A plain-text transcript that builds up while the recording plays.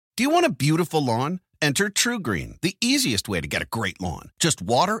Do you want a beautiful lawn? Enter TruGreen, the easiest way to get a great lawn. Just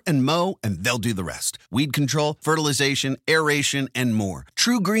water and mow, and they'll do the rest. Weed control, fertilization, aeration, and more.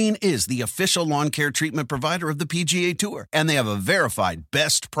 TruGreen is the official lawn care treatment provider of the PGA Tour, and they have a verified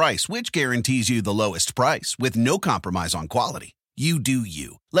best price, which guarantees you the lowest price with no compromise on quality. You do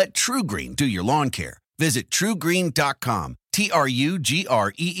you. Let TruGreen do your lawn care. Visit TruGreen.com,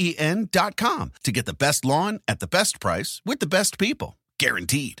 TruGreen.com, to get the best lawn at the best price with the best people.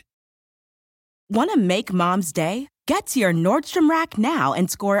 Guaranteed. Want to make Mom's day? Get to your Nordstrom Rack now and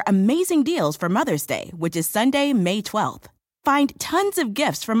score amazing deals for Mother's Day, which is Sunday, May 12th. Find tons of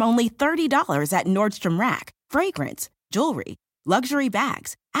gifts from only $30 at Nordstrom Rack. Fragrance, jewelry, luxury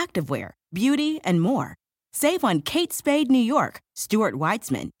bags, activewear, beauty, and more. Save on Kate Spade New York, Stuart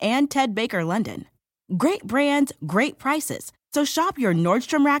Weitzman, and Ted Baker London. Great brands, great prices. So shop your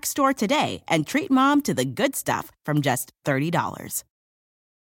Nordstrom Rack store today and treat Mom to the good stuff from just $30.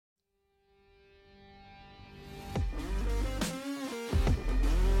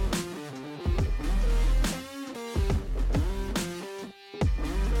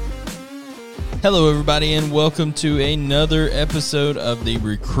 Hello, everybody, and welcome to another episode of the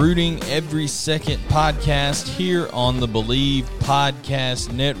Recruiting Every Second podcast here on the Believe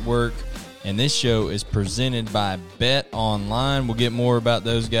Podcast Network. And this show is presented by Bet Online. We'll get more about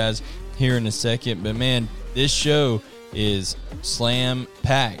those guys here in a second. But, man, this show is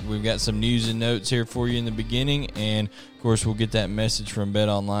slam-packed. We've got some news and notes here for you in the beginning. And, of course, we'll get that message from Bet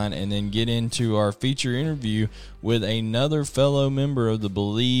Online and then get into our feature interview with another fellow member of the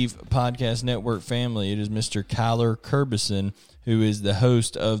Believe Podcast Network family. It is Mr. Kyler Kurbison, who is the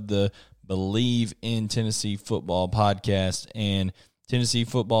host of the Believe in Tennessee Football podcast. And Tennessee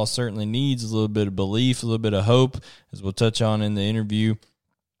football certainly needs a little bit of belief, a little bit of hope, as we'll touch on in the interview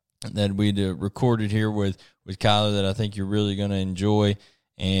that we recorded here with Kyler that I think you're really going to enjoy.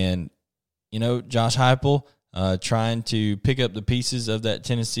 And, you know, Josh Heupel trying to pick up the pieces of that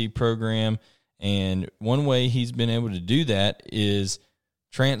Tennessee program. And one way he's been able to do that is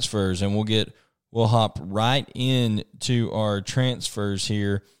transfers. And we'll hop right into our transfers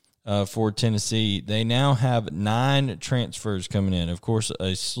here for Tennessee. They now have 9 transfers coming in. Of course,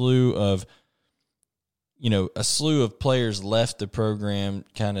 a slew of players left the program,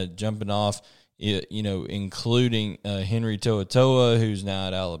 kind of jumping off, including Henry To'oTo'o, who's now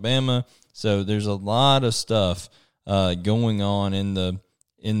at Alabama. So there's a lot of stuff going on in the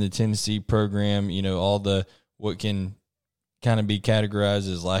Tennessee program. All the what can kind of be categorized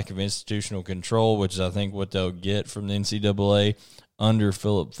as lack of institutional control, which is I think what they'll get from the NCAA under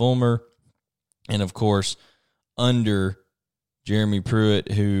Philip Fulmer, and of course under Jeremy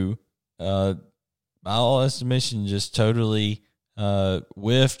Pruitt, who by all estimation just totally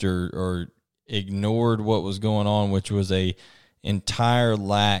whiffed or ignored what was going on, which was a entire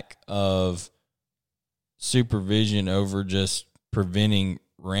lack of supervision over just preventing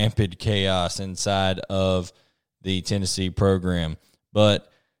rampant chaos inside of the Tennessee program.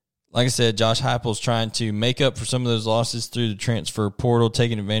 But like I said, Josh Heupel's trying to make up for some of those losses through the transfer portal,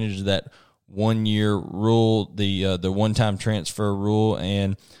 taking advantage of that one-year rule, the one-time transfer rule.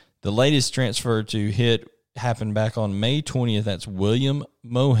 And the latest transfer to hit happened back on May 20th. That's William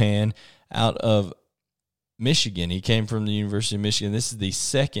Mohan out of Michigan. He came from the University of Michigan. This is the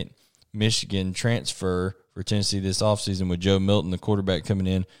second Michigan transfer for Tennessee this offseason with Joe Milton, the quarterback, coming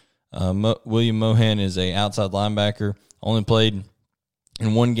in. William Mohan is an outside linebacker, only played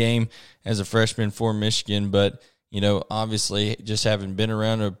in one game as a freshman for Michigan, but, obviously just having been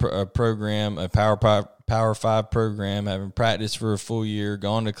around a program, a Power 5 program, having practiced for a full year,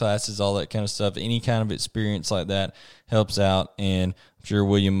 gone to classes, all that kind of stuff, any kind of experience like that helps out, and I'm sure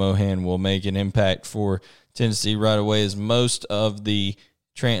William Mohan will make an impact for Tennessee right away, as most of the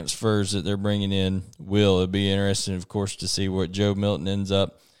transfers that they're bringing in will. It'll be interesting, of course, to see what Joe Milton ends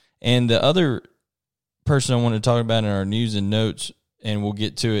up. And the other person I want to talk about in our news and notes, and we'll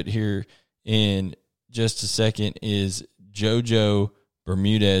get to it here in just a second, is JoJo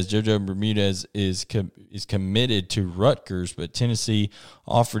Bermudez. JoJo Bermudez is committed to Rutgers, but Tennessee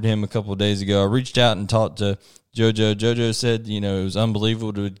offered him a couple of days ago. I reached out and talked to JoJo. JoJo said, it was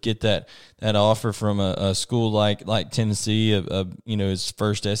unbelievable to get that offer from a school like Tennessee, his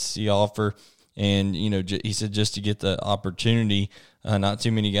first SEC offer. And, he said just to get the opportunity, not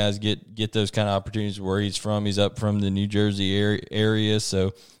too many guys get those kind of opportunities where he's from. He's up from the New Jersey area,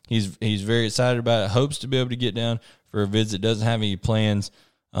 so he's very excited about it, hopes to be able to get down for a visit, doesn't have any plans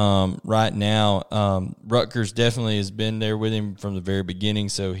right now. Rutgers definitely has been there with him from the very beginning,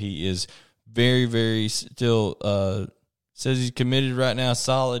 so he is very, very still says he's committed right now,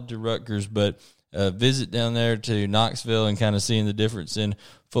 solid to Rutgers, but visit down there to Knoxville and kind of seeing the difference in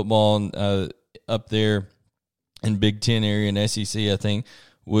football up there in Big Ten area and SEC, I think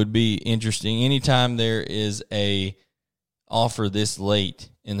would be interesting. Anytime there is a offer this late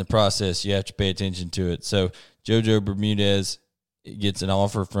in the process, you have to pay attention to it. So JoJo Bermudez gets an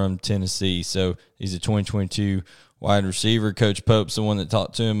offer from Tennessee. So he's a 2022 wide receiver. Coach Pope's the one that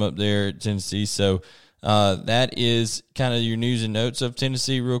talked to him up there at Tennessee. So that is kind of your news and notes of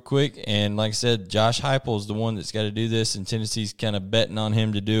Tennessee real quick. And like I said, Josh Heupel is the one that's got to do this, and Tennessee's kind of betting on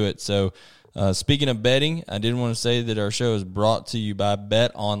him to do it. So speaking of betting, I did want to say that our show is brought to you by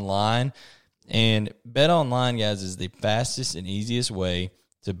Bet Online. And Bet Online, guys, is the fastest and easiest way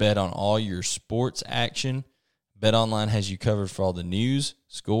to bet on all your sports action. Bet Online has you covered for all the news,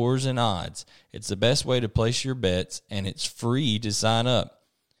 scores, and odds. It's the best way to place your bets, and it's free to sign up.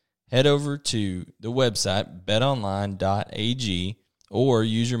 Head over to the website, betonline.ag, or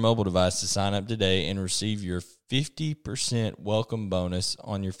use your mobile device to sign up today and receive your 50% welcome bonus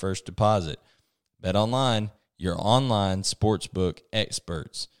on your first deposit. BetOnline, your online sportsbook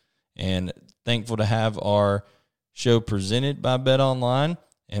experts. And thankful to have our show presented by BetOnline,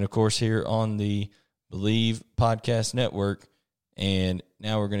 and of course here on the Believe Podcast Network. And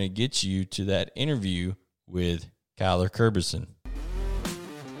now we're going to get you to that interview with Kyler Kerbyson.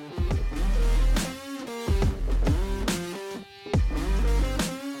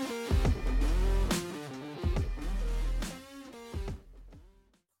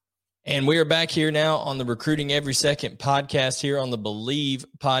 And we are back here now on the Recruiting Every Second podcast here on the Believe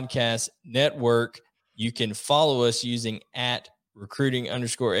Podcast Network. You can follow us using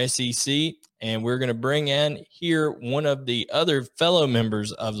 @recruiting_SEC. And we're going to bring in here one of the other fellow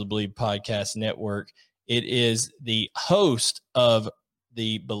members of the Believe Podcast Network. It is the host of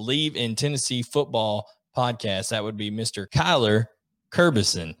the Believe in Tennessee Football podcast. That would be Mr. Kyler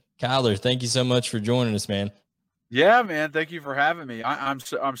Kerbyson. Kyler, thank you so much for joining us, man. Yeah, man. Thank you for having me. I'm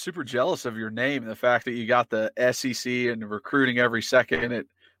super jealous of your name, the fact that you got the SEC and Recruiting Every Second. It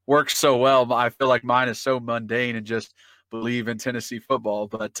works so well. I feel like mine is so mundane and just Believe in Tennessee Football.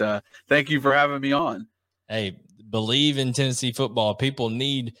 But thank you for having me on. Hey, Believe in Tennessee Football. People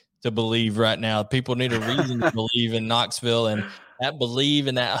need to believe right now. People need a reason to believe in Knoxville, and that believe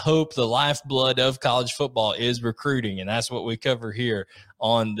and that hope, the lifeblood of college football, is recruiting, and that's what we cover here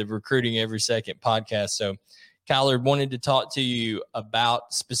on the Recruiting Every Second podcast. So Kyler, wanted to talk to you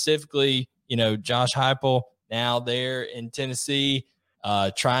about specifically, Josh Heupel now there in Tennessee,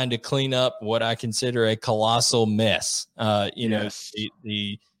 trying to clean up what I consider a colossal mess. Yes.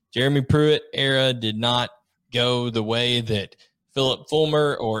 The Jeremy Pruitt era did not go the way that Philip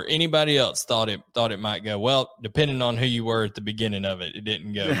Fulmer or anybody else thought it might go. Well, depending on who you were at the beginning of it, it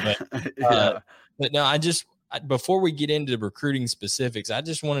didn't go. But, yeah. But no, before we get into the recruiting specifics, I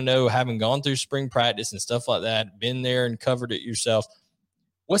just want to know, having gone through spring practice and stuff like that, been there and covered it yourself,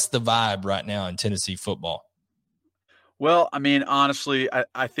 what's the vibe right now in Tennessee football? Well, I mean, honestly,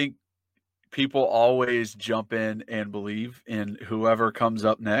 I think people always jump in and believe in whoever comes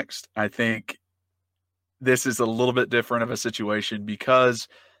up next. I think this is a little bit different of a situation because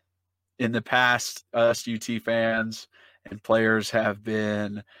in the past, us UT fans and players have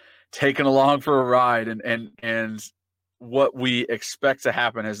been taken along for a ride, and what we expect to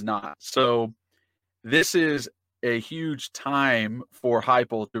happen has not. So this is a huge time for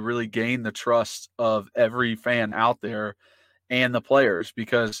Heupel to really gain the trust of every fan out there and the players,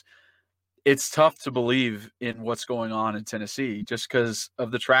 because it's tough to believe in what's going on in Tennessee just because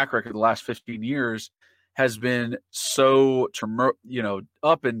of the track record the last 15 years has been so,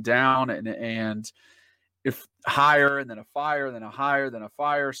 up and down and if higher and then a fire, then a higher, then a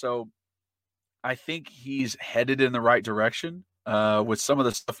fire. So I think he's headed in the right direction with some of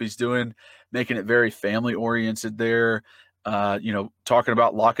the stuff he's doing, making it very family oriented there, talking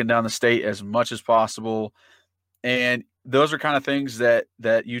about locking down the state as much as possible. And those are kind of things that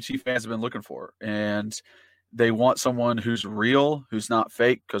UT fans have been looking for. And they want someone who's real, who's not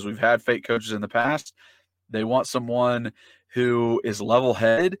fake, because we've had fake coaches in the past. They want someone who is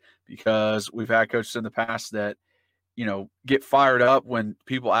level-headed, because we've had coaches in the past that, get fired up when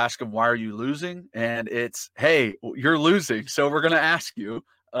people ask them, why are you losing? And it's, hey, you're losing, so we're going to ask you.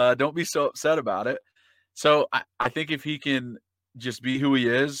 Don't be so upset about it. So I think if he can just be who he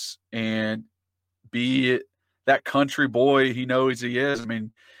is and be that country boy he knows he is. I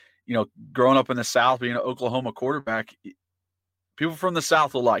mean, growing up in the South, being an Oklahoma quarterback, people from the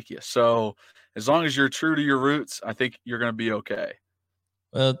South will like you. So as long as you're true to your roots, I think you're going to be okay.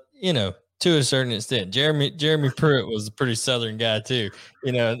 Well, to a certain extent, Jeremy Pruitt was a pretty Southern guy too.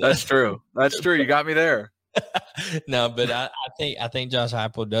 That's true. That's true. You got me there. No, but I think Josh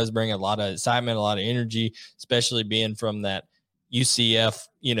Heupel does bring a lot of excitement, a lot of energy, especially being from that UCF,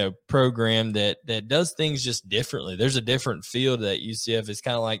 program that does things just differently. There's a different feel to that UCF. It's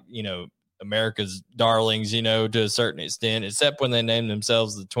kind of like, America's darlings, to a certain extent, except when they named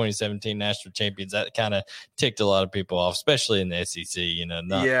themselves the 2017 national champions. That kind of ticked a lot of people off, especially in the SEC,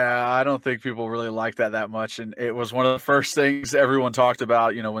 Yeah, I don't think people really like that much. And it was one of the first things everyone talked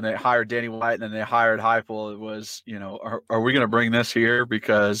about, when they hired Danny White and then they hired Heupel. It was, are we going to bring this here?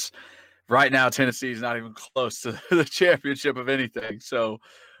 Because right now, Tennessee is not even close to the championship of anything. So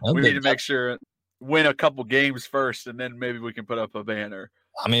we need to make sure win a couple games first, and then maybe we can put up a banner.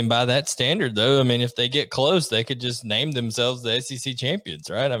 I mean, by that standard, though, if they get close, they could just name themselves the SEC champions,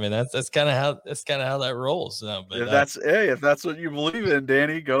 right? I mean, that's kind of how that rolls. But if that's what you believe in,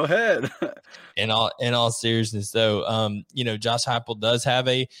 Danny, go ahead. in all seriousness, though, Josh Heupel does have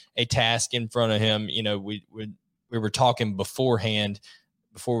a task in front of him. We were talking beforehand,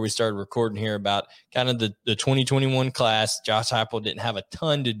 before we started recording here, about kind of the 2021 class. Josh Heupel didn't have a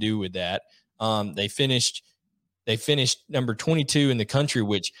ton to do with that. They finished number 22 in the country,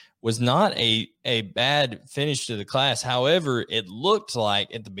 which was not a bad finish to the class. However, it looked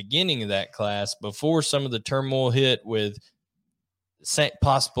like at the beginning of that class, before some of the turmoil hit with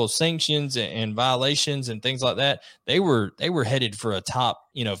possible sanctions and violations and things like that, they were headed for a top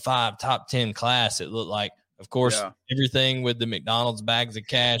 5, top 10 class. It looked like, of course, everything with the McDonald's bags of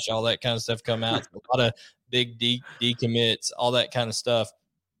cash, all that kind of stuff come out. A lot of big decommits, all that kind of stuff.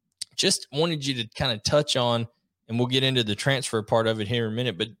 Just wanted you to kind of touch on, and we'll get into the transfer part of it here in a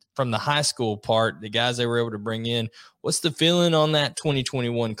minute, but from the high school part, the guys they were able to bring in, what's the feeling on that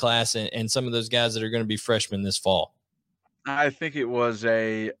 2021 class and some of those guys that are going to be freshmen this fall? I think it was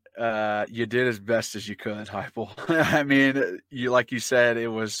you did as best as you could, Heupel. I mean, like you said, it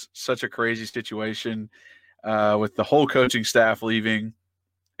was such a crazy situation with the whole coaching staff leaving,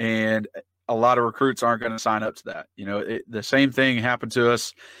 and a lot of recruits aren't going to sign up to that. The same thing happened to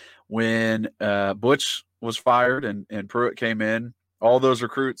us when Butch was fired and Pruitt came in. All those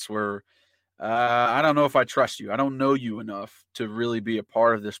recruits were, I don't know if I trust you. I don't know you enough to really be a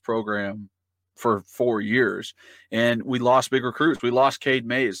part of this program for 4 years. And we lost big recruits. We lost Cade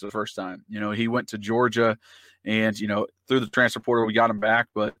Mays the first time. He went to Georgia, and, through the transfer portal, we got him back.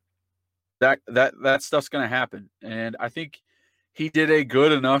 But that stuff's going to happen. And I think he did a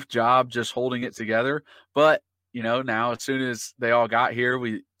good enough job just holding it together. But, now as soon as they all got here,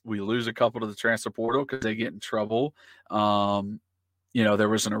 we lose a couple to the transfer portal because they get in trouble. There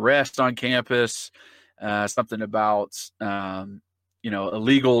was an arrest on campus, something about,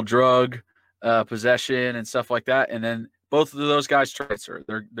 illegal drug possession and stuff like that. And then both of those guys transfer.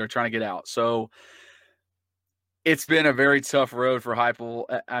 They're trying to get out. So it's been a very tough road for Heupel.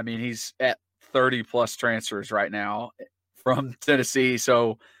 I mean, he's at 30-plus transfers right now from Tennessee.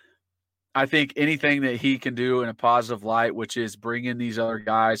 So I think anything that he can do in a positive light, which is bring in these other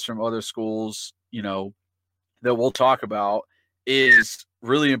guys from other schools, that we'll talk about, is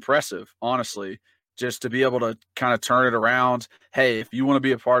really impressive, honestly. Just to be able to kind of turn it around. Hey, if you want to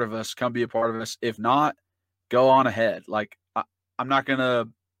be a part of us, come be a part of us. If not, go on ahead. Like, I'm not going to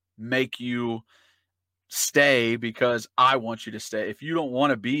make you stay because I want you to stay. If you don't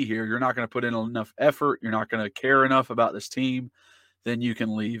want to be here, you're not going to put in enough effort, you're not going to care enough about this team, then you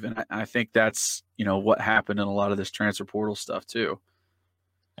can leave. And I think that's, what happened in a lot of this transfer portal stuff too.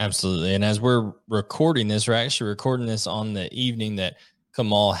 Absolutely. And as we're recording this, we're actually recording this on the evening that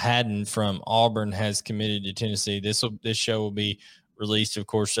Kamal Hadden from Auburn has committed to Tennessee. This show will be released, of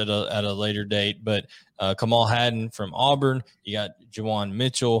course, at a later date. But Kamal Hadden from Auburn, you got Juwan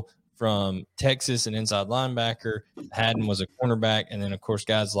Mitchell from Texas, an inside linebacker. Hadden was a cornerback, and then of course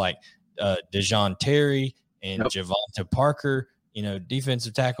guys like DeJoun Terry and Javonte Parker,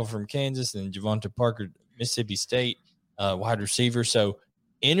 defensive tackle from Kansas, and Javonte Parker, Mississippi State, wide receiver. So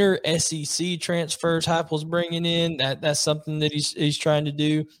inner SEC transfers Heupel's bringing in. That's something that he's trying to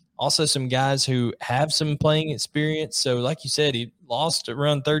do. Also, some guys who have some playing experience. So, like you said, he lost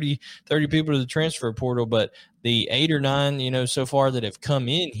around 30 people to the transfer portal, but the 8 or 9, so far that have come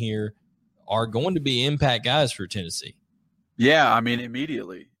in here are going to be impact guys for Tennessee. Yeah, I mean,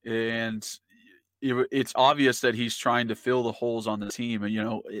 immediately. And it's obvious that he's trying to fill the holes on the team.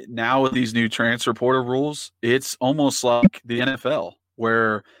 And, now with these new transfer portal rules, it's almost like the NFL,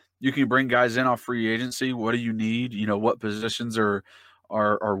 where you can bring guys in off free agency. What do you need? What positions are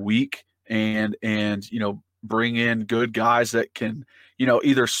weak, and bring in good guys that can,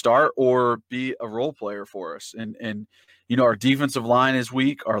 either start or be a role player for us. And our defensive line is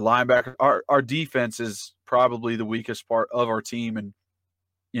weak. Our linebacker, our defense is probably the weakest part of our team. And,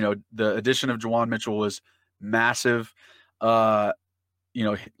 the addition of Juwan Mitchell was massive.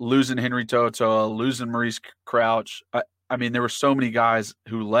 Losing Henry To'oTo'o, losing Maurice Crouch. I mean, there were so many guys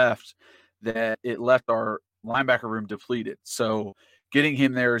who left that it left our linebacker room depleted. So getting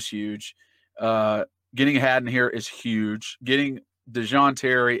him there is huge. Getting Haddon here is huge. Getting Dejon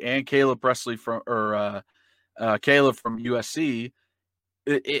Terry and Caleb Presley Caleb from USC,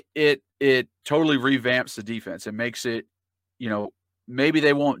 it totally revamps the defense. It makes it, maybe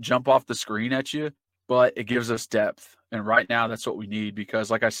they won't jump off the screen at you, but it gives us depth. And right now that's what we need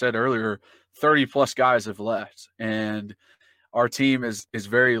because, like I said earlier, 30-plus guys have left. And our team is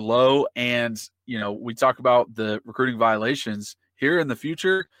very low. And, we talk about the recruiting violations. Here in the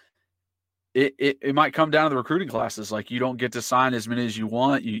future, it might come down to the recruiting classes. Like, you don't get to sign as many as you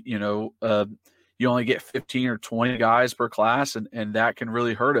want. You only get 15 or 20 guys per class, and that can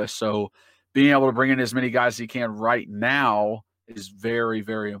really hurt us. So being able to bring in as many guys as you can right now is very,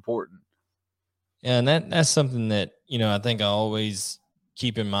 very important. Yeah, and that's something that, I think I always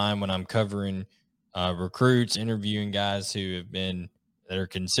keep in mind when I'm covering recruits, interviewing guys that are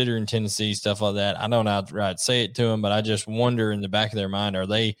considering Tennessee, stuff like that. I don't outright say it to them, but I just wonder in the back of their mind, are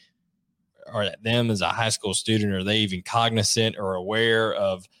them as a high school student, are they even cognizant or aware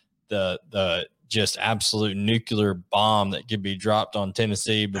of the just absolute nuclear bomb that could be dropped on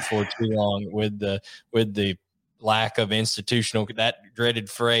Tennessee before too long with the lack of that dreaded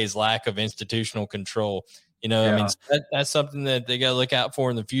phrase, lack of institutional control. Yeah. I mean, that's something that they got to look out for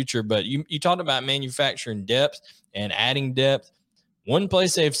in the future. But you talked about manufacturing depth and adding depth. One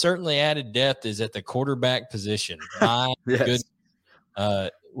place they've certainly added depth is at the quarterback position. My yes.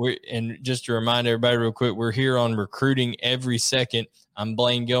 And just to remind everybody real quick, we're here on Recruiting Every Second. I'm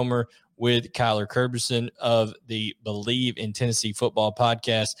Blaine Gilmer with Kyler Kerberson of the Believe in Tennessee Football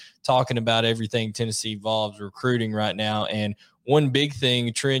podcast, talking about everything Tennessee involves recruiting right now. And one big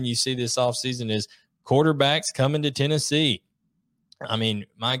trend you see this offseason is quarterbacks coming to Tennessee. I mean,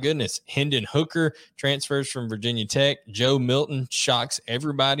 my goodness, Hendon Hooker transfers from Virginia Tech. Joe Milton shocks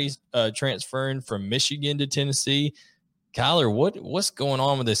everybody transferring from Michigan to Tennessee. Kyler, what's going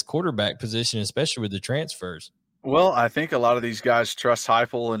on with this quarterback position, especially with the transfers? Well, I think a lot of these guys trust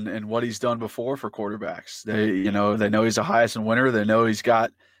Heupel and what he's done before for quarterbacks. They know he's a Heisman winner. They know he's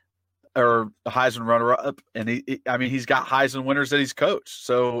got a Heisman runner-up, and he's got Heisman winners that he's coached.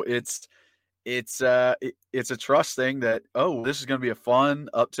 So it's a trust thing that, this is going to be a fun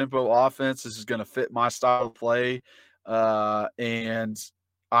up-tempo offense. This is going to fit my style of play, and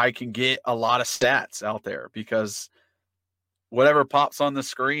I can get a lot of stats out there because whatever pops on the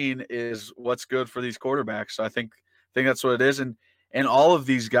screen is what's good for these quarterbacks. So I think that's what it is. And all of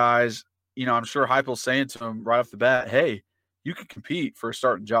these guys, I'm sure Heupel's saying to them right off the bat, hey, you can compete for a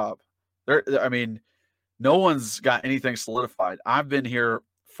starting job. No one's got anything solidified. I've been here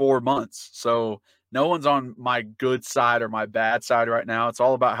 4 months, so no one's on my good side or my bad side right now. It's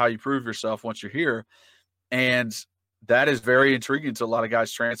all about how you prove yourself once you're here. And that is very intriguing to a lot of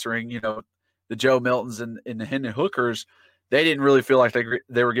guys transferring, the Joe Miltons and the Hendon Hookers. They didn't really feel like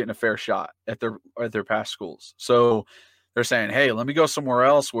they were getting a fair shot at their past schools. So they're saying, hey, let me go somewhere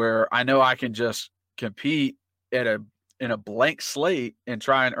else where I know I can just compete in a blank slate and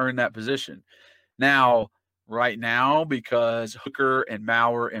try and earn that position. Now, right now, because Hooker and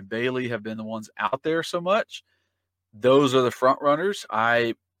Maurer and Bailey have been the ones out there so much, those are the front runners.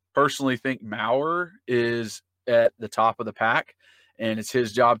 I personally think Maurer is at the top of the pack, and it's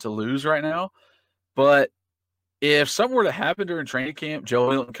his job to lose right now. But if something were to happen during training camp, Joe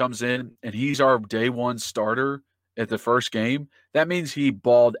Milton comes in and he's our day one starter at the first game, that means he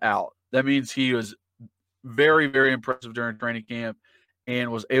balled out. That means he was very, very impressive during training camp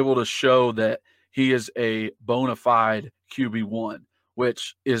and was able to show that he is a bona fide QB1,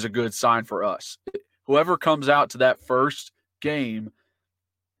 which is a good sign for us. Whoever comes out to that first game,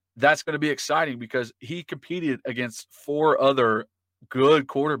 that's going to be exciting because he competed against 4 other good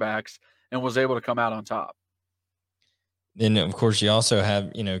quarterbacks and was able to come out on top. Then, of course, you also have,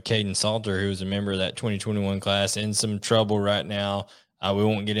 Caden Salter, who was a member of that 2021 class, in some trouble right now. We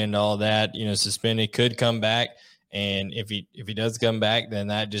won't get into all that. Suspended, could come back. And if he does come back, then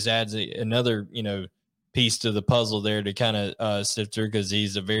that just adds another, piece to the puzzle there to kind of sift through because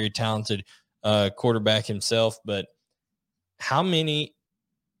he's a very talented quarterback himself. But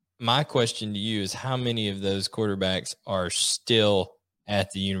my question to you is how many of those quarterbacks are still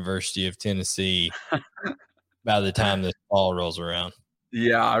at the University of Tennessee by the time this fall rolls around?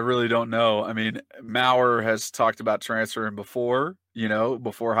 Yeah, I really don't know. I mean, Maurer has talked about transferring before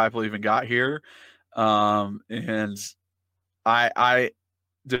Heupel even got here. And I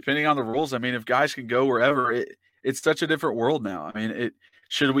depending on the rules, I mean, if guys can go wherever, it's such a different world now. I mean,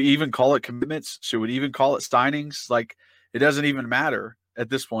 Should we even call it commitments? Should we even call it signings? Like, it doesn't even matter at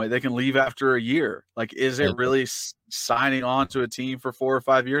this point. They can leave after a year. Like, is it really signing on to a team for 4 or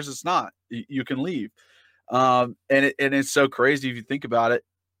 5 years? It's not. You can leave. And it's so crazy if you think about it.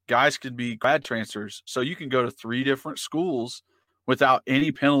 Guys can be grad transfers. So you can go to 3 different schools without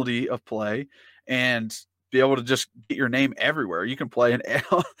any penalty of play and be able to just get your name everywhere. You can play in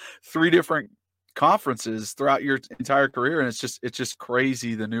 3 different conferences throughout your entire career. And it's just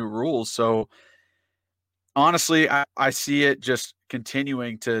crazy, the new rules. So honestly, I see it just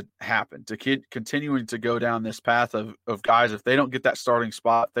continuing to happen, continuing to go down this path of guys. If they don't get that starting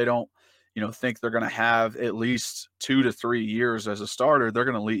spot, they don't, think they're going to have at least 2 to 3 years as a starter, they're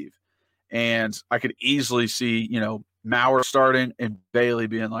going to leave. And I could easily see, Maurer starting and Bailey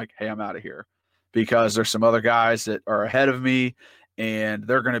being like, hey, I'm out of here because there's some other guys that are ahead of me and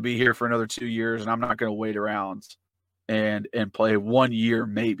they're going to be here for another 2 years and I'm not going to wait around and play 1 year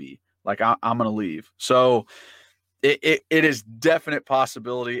maybe. Like, I'm going to leave. So it is definite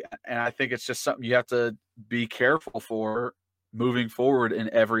possibility. And I think it's just something you have to be careful for moving forward in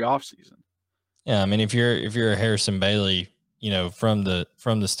every offseason. Yeah. I mean, if you're a Harrison Bailey, from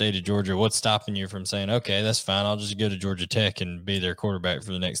the state of Georgia, what's stopping you from saying, okay, that's fine. I'll just go to Georgia Tech and be their quarterback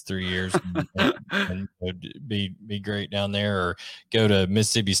for the next 3 years and be great down there, or go to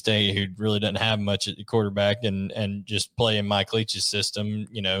Mississippi State, who really doesn't have much at the quarterback, and just play in Mike Leach's system,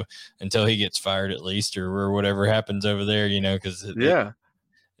 until he gets fired at least, or whatever happens over there, because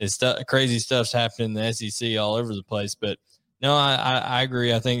it's crazy stuff's happening in the SEC all over the place. But no, I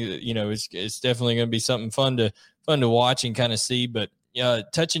agree. I think it's definitely going to be something fun to watch and kind of see. But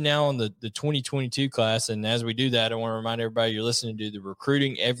touching now on the 2022 class, and as we do that, I want to remind everybody you're listening to the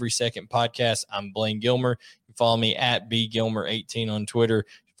Recruiting Every Second podcast. I'm Blaine Gilmer. You follow me at bgilmer18 on Twitter.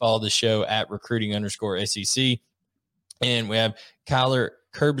 Follow the show at recruiting_SEC. And we have Kyler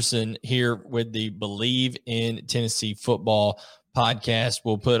Kerbyson here with the Believe in Tennessee Football podcast.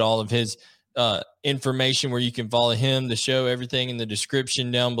 We'll put all of his information where you can follow him, the show, everything in the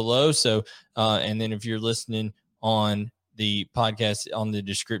description down below. So, and then if you're listening on the podcast, on the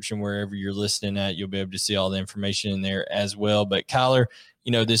description, wherever you're listening at, you'll be able to see all the information in there as well. But Kyler,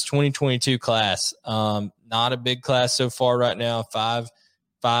 this 2022 class, not a big class so far right now, five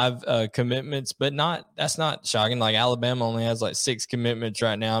commitments, but that's not shocking. Like, Alabama only has like 6 commitments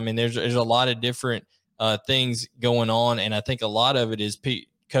right now. I mean, there's a lot of different things going on. And I think a lot of it is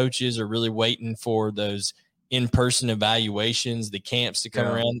coaches are really waiting for those in-person evaluations, the camps to come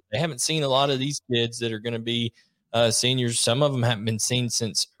around. They haven't seen a lot of these kids that are going to be seniors. Some of them haven't been seen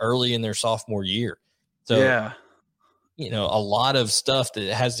since early in their sophomore year. So, a lot of stuff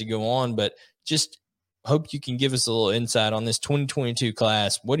that has to go on, but just hope you can give us a little insight on this 2022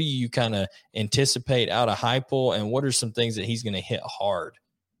 class. What do you kind of anticipate out of Heupel, and what are some things that he's going to hit hard?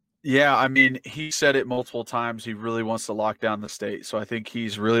 Yeah, I mean, he said it multiple times. He really wants to lock down the state. So I think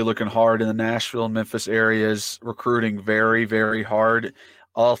he's really looking hard in the Nashville and Memphis areas, recruiting very, very hard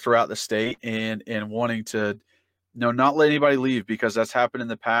all throughout the state, and wanting to, not let anybody leave, because that's happened in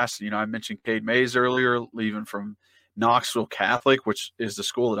the past. I mentioned Cade Mays earlier, leaving from Knoxville Catholic, which is the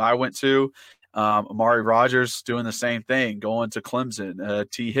school that I went to. Amari Rogers doing the same thing, going to Clemson.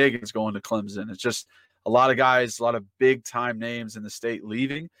 T. Higgins going to Clemson. It's just a lot of guys, a lot of big-time names in the state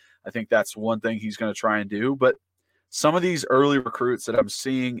leaving. I think that's one thing he's going to try and do. But some of these early recruits that I'm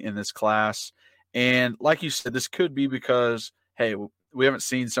seeing in this class, and like you said, this could be because, hey, we haven't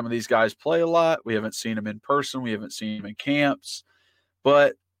seen some of these guys play a lot. We haven't seen them in person. We haven't seen them in camps.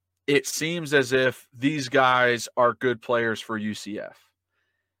 But it seems as if these guys are good players for UCF.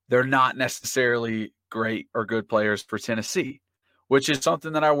 They're not necessarily great or good players for Tennessee, which is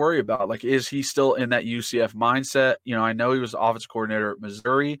something that I worry about. Like, is he still in that UCF mindset? I know he was offensive coordinator at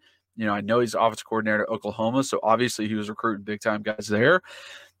Missouri. I know he's offensive coordinator at Oklahoma. So obviously he was recruiting big-time guys there.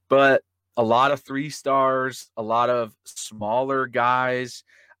 But a lot of 3 stars, a lot of smaller guys.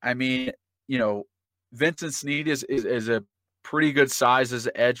 I mean, Vincent Sneed is a pretty good size as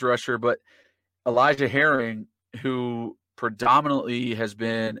an edge rusher, but Elijah Herring, who predominantly has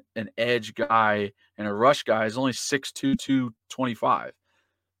been an edge guy and a rush guy, is only 6'2", 225.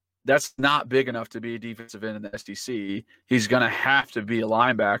 That's not big enough to be a defensive end in the SEC. He's going to have to be a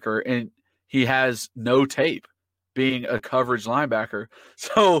linebacker, and he has no tape being a coverage linebacker.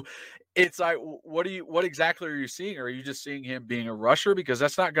 So it's like, what exactly are you seeing? Or are you just seeing him being a rusher? Because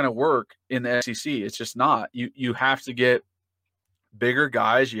that's not going to work in the SEC. It's just not. You have to get bigger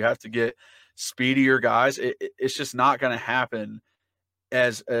guys. You have to get speedier guys. It's just not going to happen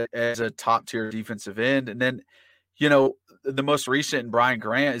as a top tier defensive end. And then, the most recent, Brian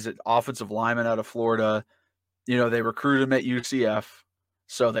Grant, is an offensive lineman out of Florida. They recruited him at UCF.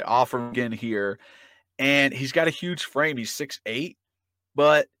 So they offer him again here. And he's got a huge frame. He's 6'8",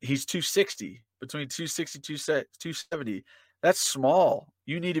 but he's 260, between 260 270. That's small.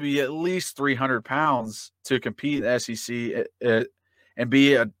 You need to be at least 300 pounds to compete in the SEC and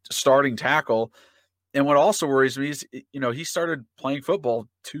be a starting tackle. And what also worries me is, he started playing football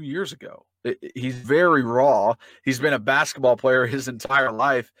 2 years ago. He's very raw. He's been a basketball player his entire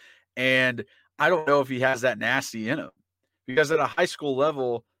life. And I don't know if he has that nasty in him, because at a high school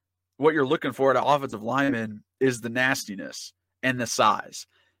level, what you're looking for at an offensive lineman is the nastiness and the size,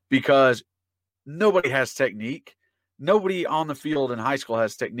 because nobody has technique. Nobody on the field in high school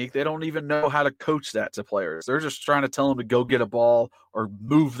has technique. They don't even know how to coach that to players. They're just trying to tell them to go get a ball or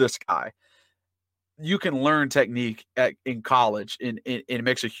move this guy. You can learn technique in college, and it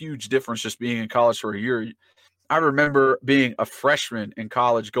makes a huge difference just being in college for a year. I remember being a freshman in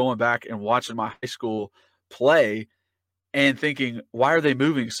college, going back and watching my high school play and thinking, why are they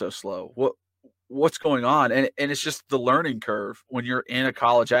moving so slow? What's going on? And it's just the learning curve when you're in a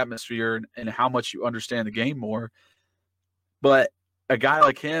college atmosphere and how much you understand the game more. But a guy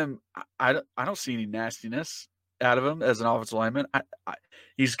like him, I don't see any nastiness out of him as an offensive lineman.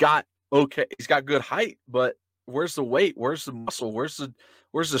 He's got good height, but where's the weight? Where's the muscle? Where's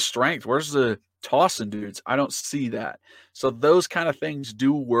the strength? Where's the tossing dudes? I don't see that. So those kind of things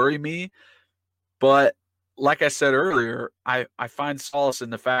do worry me. But like I said earlier, I find solace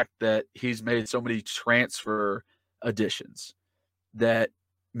in the fact that he's made so many transfer additions, that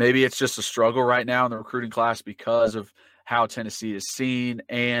maybe it's just a struggle right now in the recruiting class because of how Tennessee is seen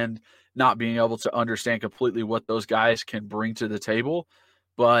and not being able to understand completely what those guys can bring to the table.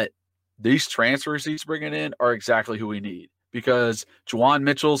 But these transfers he's bringing in are exactly who we need, because Juwan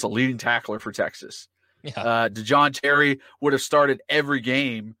Mitchell's a leading tackler for Texas. Yeah. DeJohn Terry would have started every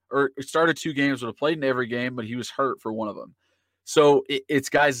game, or started 2 games, would have played in every game, but he was hurt for one of them. So it's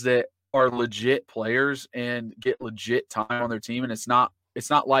guys that are legit players and get legit time on their team, and it's not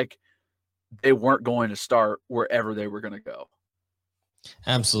like they weren't going to start wherever they were going to go.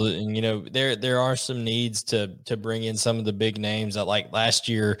 Absolutely. And, there are some needs to bring in some of the big names that, like last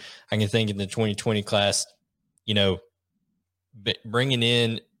year, I can think in the 2020 class, bringing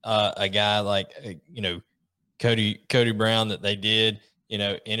in a guy like, Cody Brown that they did,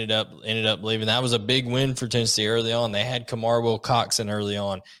 ended up leaving. That was a big win for Tennessee early on. They had Kamar Wilcoxon early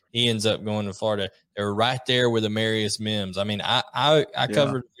on. He ends up going to Florida. They were right there with Amarius Mims. I mean, I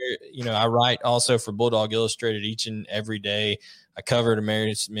covered, I write also for Bulldog Illustrated each and every day. I covered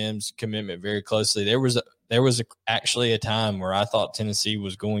Amarius Mims' commitment very closely. There was actually a time where I thought Tennessee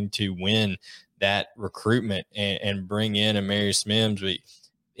was going to win that recruitment and bring in Amarius Mims. But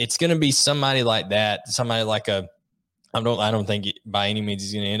it's going to be somebody like that, somebody like I don't think by any means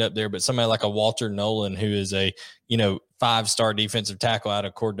he's going to end up there, but somebody like a Walter Nolan, who is a 5-star defensive tackle out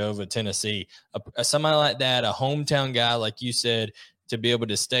of Cordova, Tennessee. Somebody like that, a hometown guy, like you said, to be able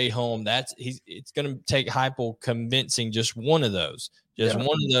to stay home. It's going to take Heupel convincing just one of those,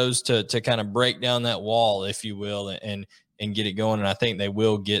 to kind of break down that wall, if you will, and get it going. And I think they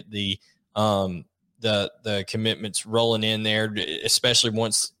will get the commitments rolling in there, especially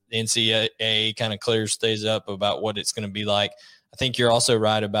once the NCAA kind of clears things up about what it's going to be like. I think you're also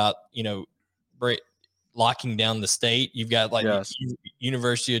right about, locking down the state. You've got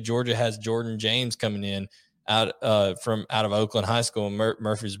University of Georgia has Jordan James coming in out of Oakland High School in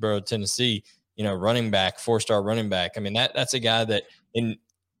Murfreesboro, Tennessee, running back, 4-star running back. I mean, that's a guy that in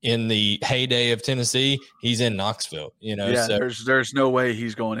the heyday of Tennessee, he's in Knoxville, so there's no way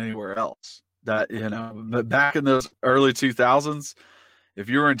he's going anywhere else. That, but back in those early 2000s, if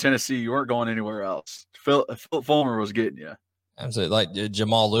you were in Tennessee, you weren't going anywhere else. Philip Fulmer was getting you. Absolutely. Like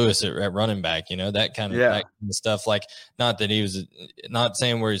Jamal Lewis at running back, that kind of stuff. Like, not that he was not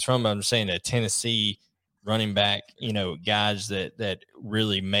saying where he's from, but I'm just saying a Tennessee running back, guys that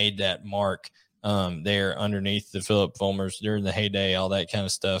really made that mark there underneath the Philip Fulmers during the heyday, all that kind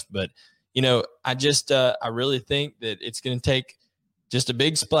of stuff. But, I really think that it's going to take just a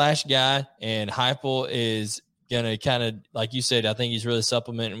big splash guy, and Heupel is going to kind of, like you said, I think he's really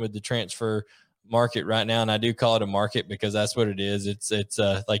supplementing with the transfer market right now. And I do call it a market because that's what it is. It's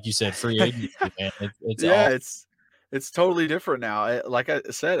like you said, free agency, man. It's totally different now. Like I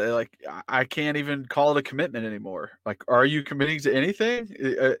said, I can't even call it a commitment anymore. Like, are you committing to anything?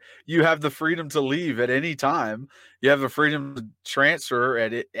 You have the freedom to leave at any time. You have the freedom to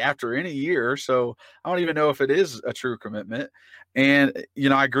transfer after any year. So I don't even know if it is a true commitment. And,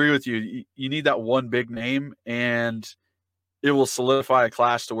 I agree with you. You need that one big name, and it will solidify a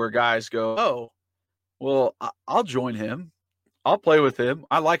class to where guys go, oh, well, I'll join him. I'll play with him.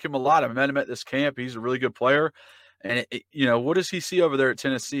 I like him a lot. I met him at this camp. He's a really good player. And, what does he see over there at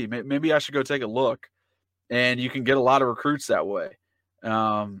Tennessee? Maybe I should go take a look. And you can get a lot of recruits that way.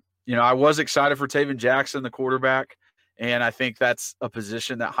 I was excited for Taven Jackson, the quarterback, and I think that's a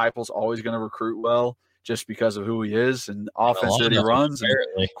position that Heupel's always going to recruit well just because of who he is and the offense that he runs.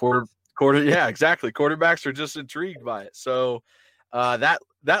 And yeah, exactly. Quarterbacks are just intrigued by it. So that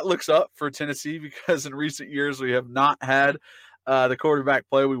looks up for Tennessee because in recent years we have not had the quarterback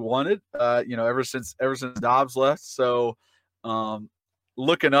play we wanted, ever since Dobbs left. So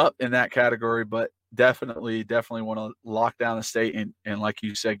looking up in that category, but definitely want to lock down the state and like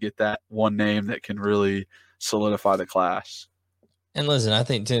you said, get that one name that can really solidify the class. And listen, I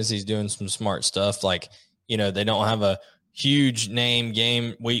think Tennessee's doing some smart stuff. Like, they don't have a huge name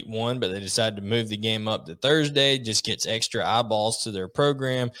game week 1, but they decided to move the game up to Thursday, just gets extra eyeballs to their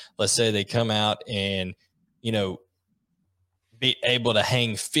program. Let's say they come out and, be able to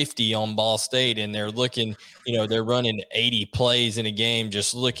hang 50 on Ball State and they're looking, they're running 80 plays in a game,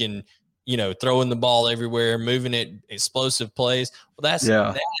 just looking, throwing the ball everywhere, moving it, explosive plays. Well,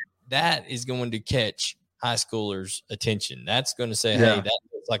 that is going to catch high schoolers' attention. That's going to say, hey, that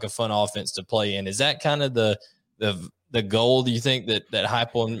looks like a fun offense to play in. Is that kind of the goal, do you think, that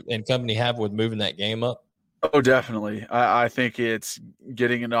Heupel and company have with moving that game up? Oh, definitely. I think it's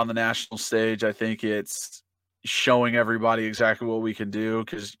getting it on the national stage. I think it's showing everybody exactly what we can do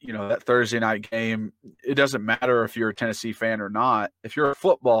because, that Thursday night game, it doesn't matter if you're a Tennessee fan or not. If you're a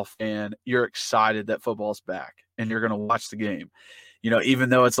football fan, you're excited that football's back and you're going to watch the game. Even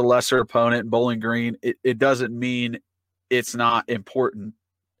though it's a lesser opponent in Bowling Green, it doesn't mean it's not important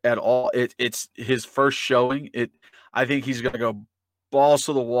at all. It's his first showing. I think he's going to go balls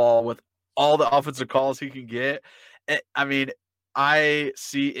to the wall with all the offensive calls he can get. I mean, I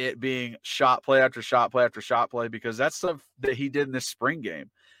see it being shot play after shot play after shot play because that's stuff that he did in this spring game.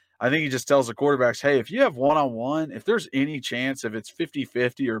 I think he just tells the quarterbacks, hey, if you have one-on-one, if there's any chance, if it's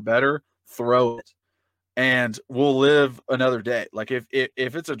 50-50 or better, throw it. And we'll live another day. Like if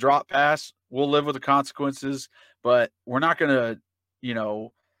it's a drop pass, we'll live with the consequences, but we're not going to,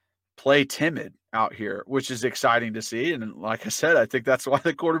 play timid out here, which is exciting to see. And like I said, I think that's why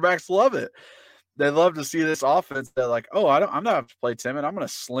the quarterbacks love it. They love to see this offense. They're like, oh, I'm not have to play timid. I'm going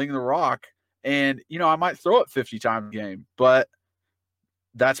to sling the rock. And, I might throw it 50 times a game, but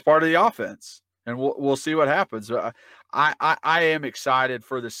that's part of the offense. And we'll see what happens. I am excited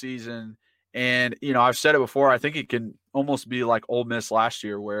for the season. And, I've said it before, I think it can almost be like Ole Miss last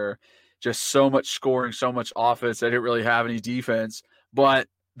year where just so much scoring, so much offense. They didn't really have any defense, but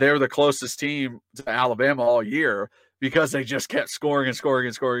they're the closest team to Alabama all year because they just kept scoring and scoring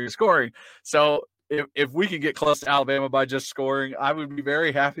and scoring and scoring. So if we can get close to Alabama by just scoring, I would be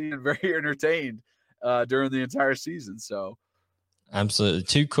very happy and very entertained during the entire season. So, absolutely.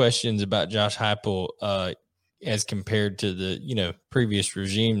 2 questions about Josh Heupel as compared to the previous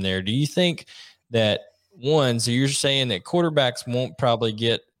regime there. Do you think that one? So you're saying that quarterbacks won't probably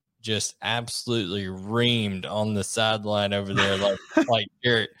get just absolutely reamed on the sideline over there, like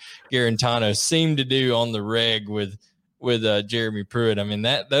Garrett Garantano seemed to do on the reg with Jeremy Pruitt. I mean,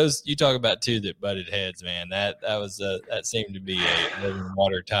 those you talk about 2 that butted heads, man. That seemed to be a living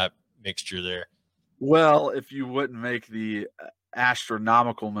water type mixture there. Well, if you wouldn't make the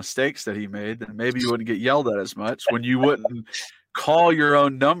astronomical mistakes that he made, then maybe you wouldn't get yelled at as much. When you wouldn't call your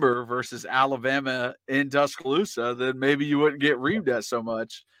own number versus Alabama in Tuscaloosa, then maybe you wouldn't get reamed at so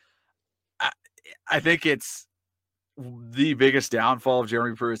much. I think it's the biggest downfall of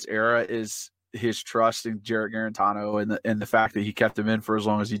Jeremy Pruitt's era is his trust in Jarrett Garantano and the fact that he kept him in for as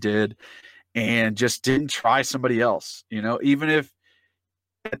long as he did and just didn't try somebody else. Even if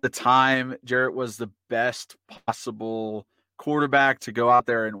at the time Jarrett was the best possible quarterback to go out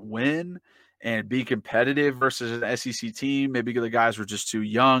there and win and be competitive versus an SEC team, maybe the guys were just too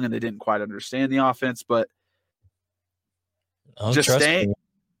young and they didn't quite understand the offense, but just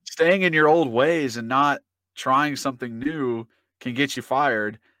staying in your old ways and not trying something new can get you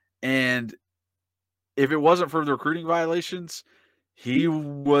fired. And if it wasn't for the recruiting violations, he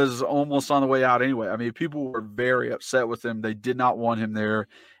was almost on the way out anyway. I mean, people were very upset with him. They did not want him there.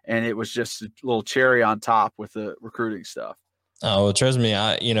 And it was just a little cherry on top with the recruiting stuff. Oh, well, trust me,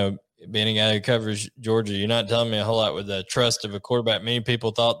 being a guy who covers Georgia, you're not telling me a whole lot with the trust of a quarterback. Many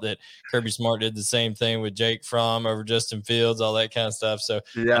people thought that Kirby Smart did the same thing with Jake Fromm over Justin Fields, all that kind of stuff. So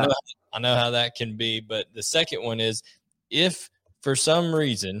yeah. I know how that can be. But the second one is, if for some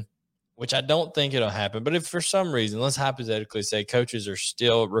reason, which I don't think it'll happen, but if for some reason, let's hypothetically say coaches are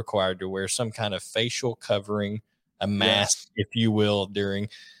still required to wear some kind of facial covering, a mask, if you will,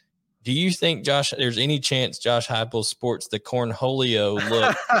 do you think, Josh, there's any chance Josh Heupel sports the Cornholio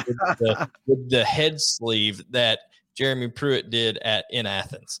look with the head sleeve that Jeremy Pruitt did in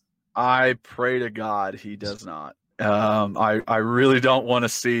Athens. I pray to God he does not. I really don't want to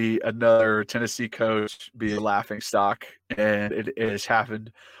see another Tennessee coach be a laughingstock, and it has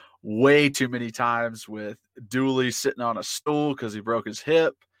happened way too many times with Dooley sitting on a stool because he broke his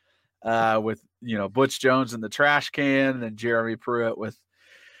hip, with Butch Jones in the trash can, and Jeremy Pruitt with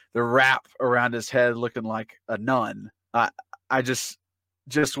the wrap around his head looking like a nun. I just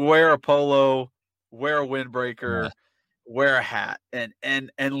wear a polo, wear a windbreaker, wear a hat, and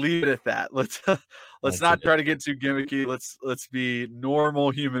leave it at that. Let's not try to get too gimmicky. Let's be normal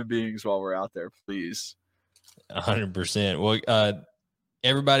human beings while we're out there, please. 100%. Well,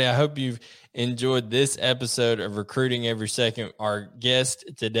 everybody, I hope you've enjoyed this episode of Recruiting Every Second. Our guest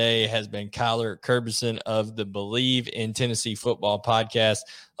today has been Kyler Kerbyson of the Believe in Tennessee Football podcast.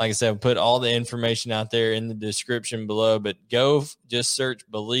 Like I said, we'll put all the information out there in the description below, but go just search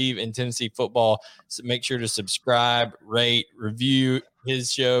Believe in Tennessee Football. So make sure to subscribe, rate, review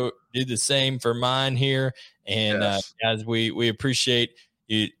his show. Do the same for mine here. And guys, we appreciate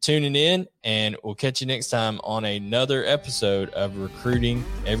you tuning in, and we'll catch you next time on another episode of Recruiting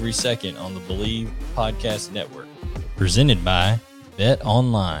Every Second on the Believe Podcast Network, presented by Bet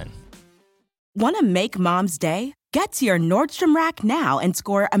Online. Want to make Mom's Day? Get to your Nordstrom Rack now and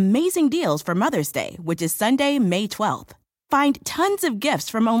score amazing deals for Mother's Day, which is Sunday, May 12th. Find tons of gifts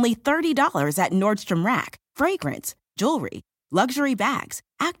from only $30 at Nordstrom Rack. Fragrance, jewelry, luxury bags,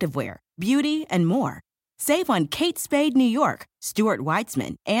 activewear, beauty, and more. Save on Kate Spade New York, Stuart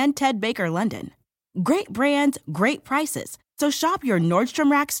Weitzman, and Ted Baker London. Great brands, great prices. So shop your Nordstrom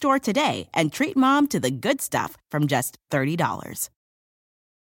Rack store today and treat Mom to the good stuff from just $30.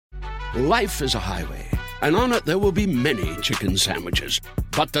 Life is a highway, and on it there will be many chicken sandwiches.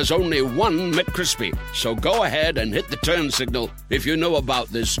 But there's only one McCrispy. So go ahead and hit the turn signal if you know about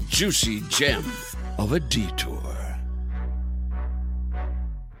this juicy gem of a detour.